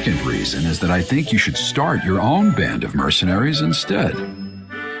 The second reason is that I think you should start your own band of mercenaries instead.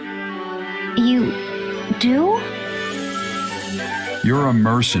 You do? You're a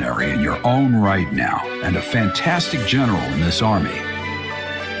mercenary in your own right now, and a fantastic general in this army.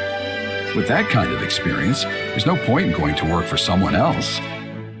 With that kind of experience, there's no point in going to work for someone else.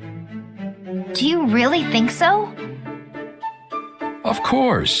 Do you really think so? Of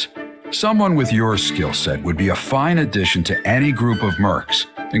course. Someone with your skill set would be a fine addition to any group of mercs,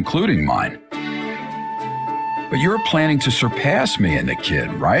 including mine. But you're planning to surpass me and the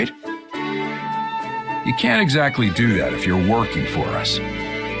kid, right? You can't exactly do that if you're working for us.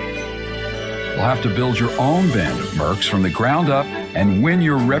 You'll have to build your own band of mercs from the ground up and win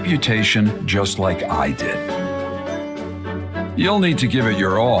your reputation just like I did. You'll need to give it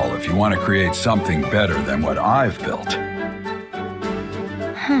your all if you want to create something better than what I've built.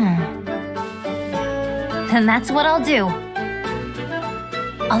 Then that's what I'll do.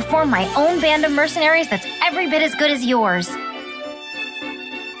 I'll form my own band of mercenaries that's every bit as good as yours.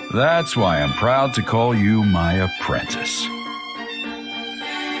 That's why I'm proud to call you my apprentice.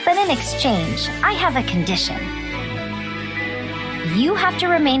 But in exchange, I have a condition. you have to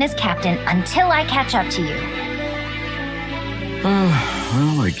remain as captain until I catch up to you.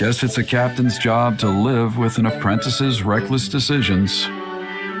 Well, I guess it's a captain's job to live with an apprentice's reckless decisions.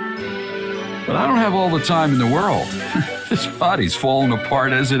 But I don't have all the time in the world. This body's falling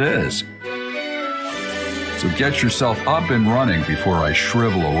apart as it is. So get yourself up and running before I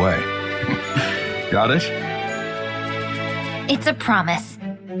shrivel away. Got it? It's a promise.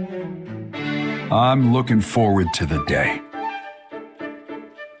 I'm looking forward to the day.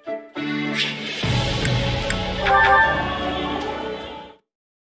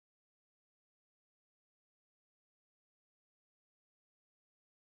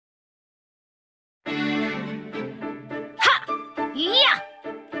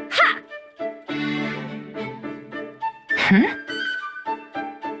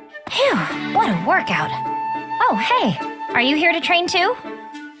 Phew, what a workout. Oh, hey, are you here to train too?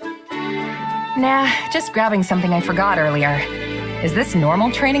 Nah, just grabbing something I forgot earlier. Is this normal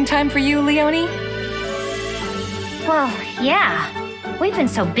training time for you, Leonie? Well, yeah. We've been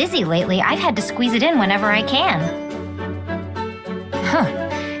so busy lately, I've had to squeeze it in whenever I can.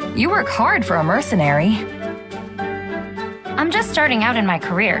 Huh. You work hard for a mercenary. I'm just starting out in my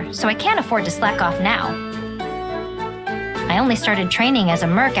career, so I can't afford to slack off now. I only started training as a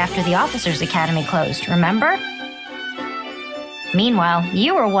merc after the Officers' Academy closed, remember? Meanwhile,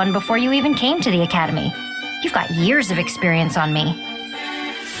 you were one before you even came to the Academy. You've got years of experience on me.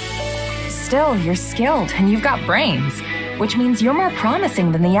 Still, you're skilled and you've got brains, which means you're more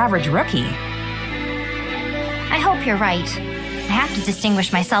promising than the average rookie. I hope you're right. I have to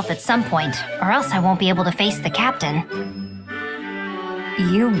distinguish myself at some point, or else I won't be able to face the captain.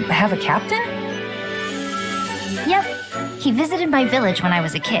 You have a captain? Yep. He visited my village when I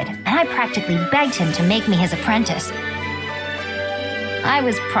was a kid, and I practically begged him to make me his apprentice. I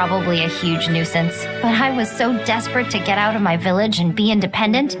was probably a huge nuisance, but I was so desperate to get out of my village and be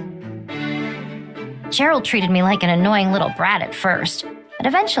independent. Gerald treated me like an annoying little brat at first, but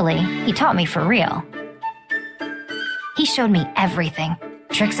eventually, he taught me for real. He showed me everything.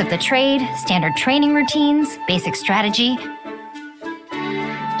 Tricks of the trade, standard training routines, basic strategy.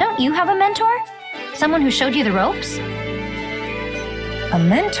 Don't you have a mentor? Someone who showed you the ropes? A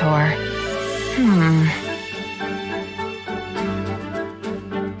mentor?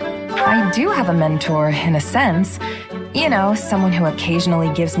 I do have a mentor, in a sense. You know, someone who occasionally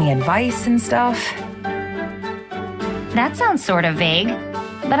gives me advice and stuff. That sounds sort of vague,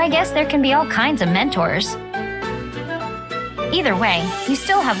 but I guess there can be all kinds of mentors. Either way, you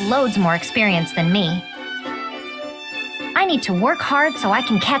still have loads more experience than me. I need to work hard so I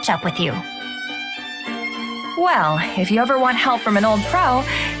can catch up with you. Well, if you ever want help from an old pro,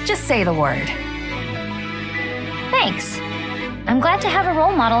 just say the word. Thanks. I'm glad to have a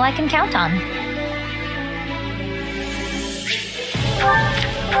role model I can count on.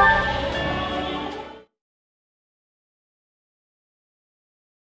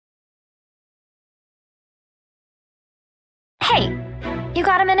 Hey, you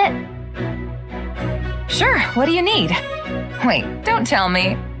got a minute? Sure, what do you need? Wait, don't tell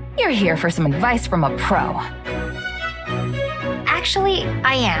me. You're here for some advice from a pro. Actually,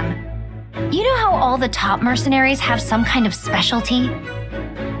 I am. You know how all the top mercenaries have some kind of specialty?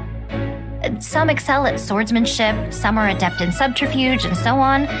 Some excel at swordsmanship, some are adept in subterfuge, and so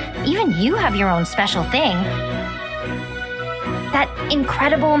on. Even you have your own special thing. That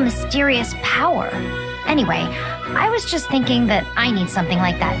incredible, mysterious power. Anyway, I was just thinking that I need something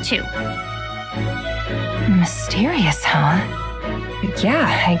like that too. Mysterious, huh?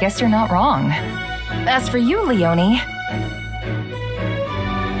 Yeah, I guess you're not wrong. As for you, Leonie,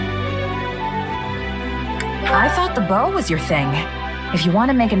 I thought the bow was your thing. If you want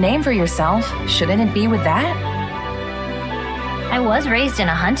to make a name for yourself, shouldn't it be with that? I was raised in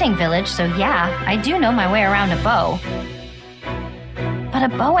a hunting village, so yeah, I do know my way around a bow. But a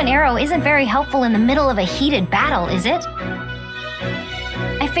bow and arrow isn't very helpful in the middle of a heated battle, is it?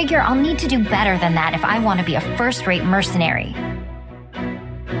 I figure I'll need to do better than that if I want to be a first-rate mercenary.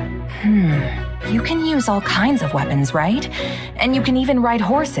 You can use all kinds of weapons, right? And you can even ride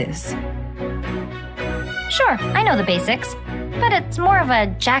horses. Sure, I know the basics, but it's more of a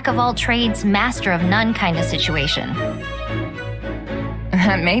jack-of-all-trades, master-of-none kind of situation.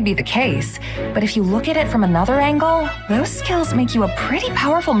 That may be the case, but if you look at it from another angle, those skills make you a pretty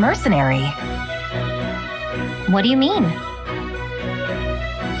powerful mercenary. What do you mean?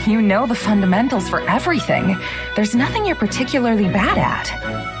 You know the fundamentals for everything. There's nothing you're particularly bad at.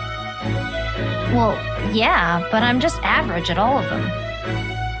 Well, yeah, but I'm just average at all of them.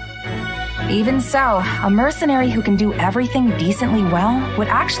 Even so, a mercenary who can do everything decently well would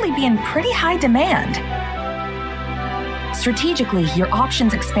actually be in pretty high demand. Strategically, your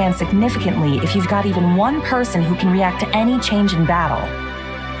options expand significantly if you've got even one person who can react to any change in battle.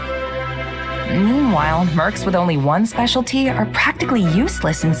 Meanwhile, mercs with only one specialty are practically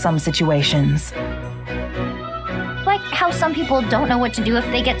useless in some situations. Like how some people don't know what to do if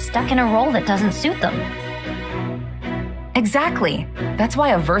they get stuck in a role that doesn't suit them. Exactly. That's why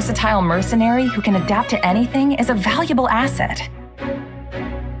a versatile mercenary who can adapt to anything is a valuable asset.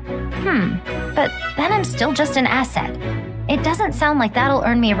 But then I'm still just an asset. It doesn't sound like that'll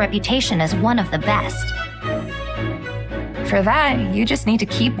earn me a reputation as one of the best. For that, you just need to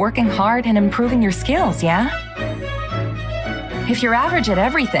keep working hard and improving your skills, yeah? If you're average at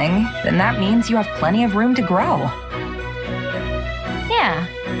everything, then that means you have plenty of room to grow. Yeah,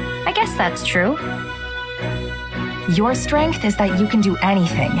 I guess that's true. Your strength is that you can do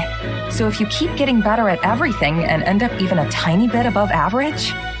anything. So if you keep getting better at everything and end up even a tiny bit above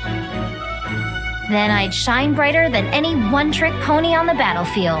average, then I'd shine brighter than any one-trick pony on the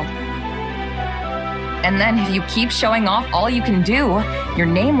battlefield. And then if you keep showing off all you can do, your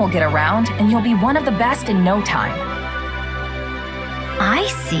name will get around and you'll be one of the best in no time. I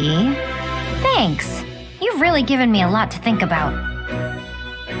see. Thanks. You've really given me a lot to think about.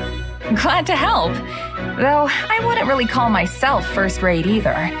 Glad to help. Though I wouldn't really call myself first-rate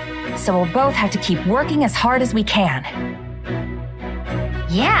either. So we'll both have to keep working as hard as we can.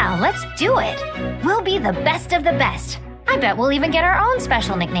 Yeah, let's do it. We'll be the best of the best. I bet we'll even get our own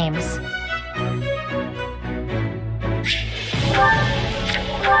special nicknames.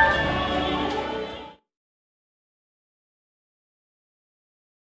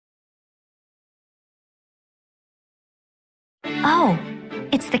 Oh,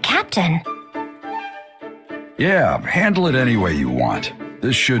 it's the captain. Yeah, handle it any way you want.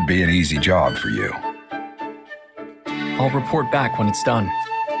 This should be an easy job for you. I'll report back when it's done.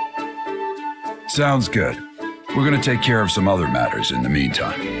 Sounds good. We're gonna take care of some other matters in the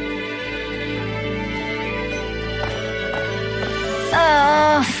meantime.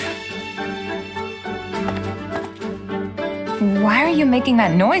 Why are you making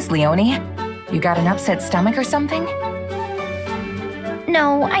that noise, Leonie? You got an upset stomach or something?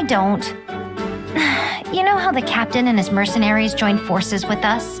 No, I don't. You know how the captain and his mercenaries joined forces with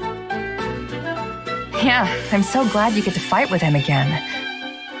us? Yeah, I'm so glad you get to fight with him again.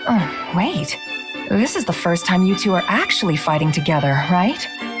 Oh, wait. This is the first time you two are actually fighting together, right?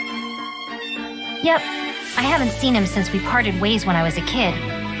 Yep. I haven't seen him since we parted ways when I was a kid.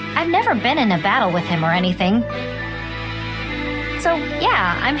 I've never been in a battle with him or anything. So,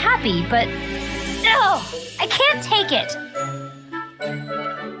 yeah, I'm happy, but... Ugh! I can't take it!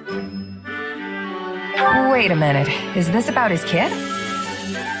 Wait a minute. Is this about his kid?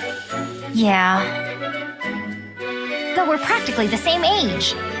 Yeah. Though we're practically the same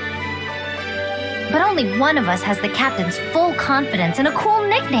age. But only one of us has the captain's full confidence and a cool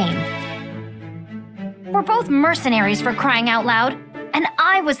nickname. We're both mercenaries, for crying out loud, and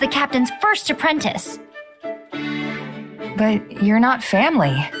I was the captain's first apprentice. But you're not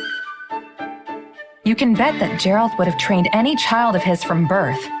family. You can bet that Gerald would have trained any child of his from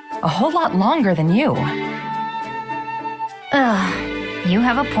birth, a whole lot longer than you. Ugh, you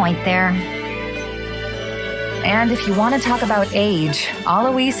have a point there. And if you want to talk about age,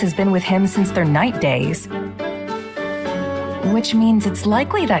 Alois has been with him since their night days. Which means it's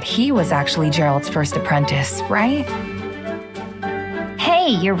likely that he was actually Gerald's first apprentice, right? Hey,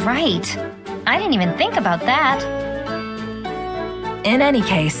 you're right. I didn't even think about that. In any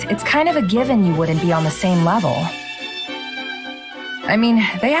case, it's kind of a given you wouldn't be on the same level. I mean,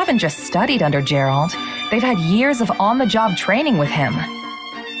 they haven't just studied under Gerald. They've had years of on-the-job training with him.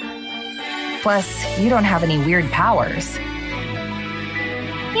 Plus, you don't have any weird powers.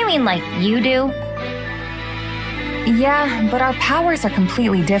 You mean like you do? Yeah, but our powers are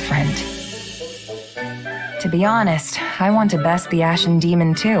completely different. To be honest, I want to best the Ashen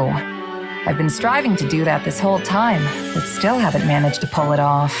Demon too. I've been striving to do that this whole time, but still haven't managed to pull it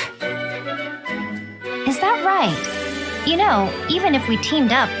off. Is that right? You know, even if we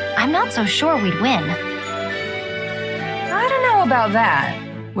teamed up, I'm not so sure we'd win. I don't know about that.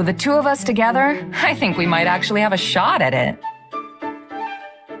 With the two of us together, I think we might actually have a shot at it.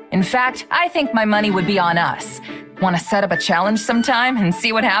 In fact, I think my money would be on us. Want to set up a challenge sometime and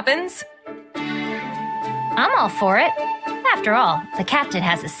see what happens? I'm all for it. After all, the captain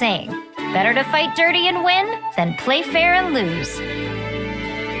has a saying, better to fight dirty and win than play fair and lose.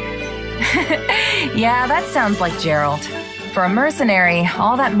 Yeah, that sounds like Gerald. For a mercenary,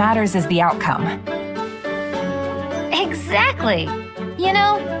 all that matters is the outcome. Exactly. You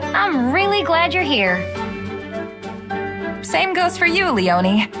know, I'm really glad you're here. Same goes for you,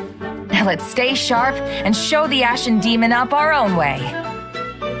 Leonie. Let's stay sharp and show the Ashen Demon up our own way.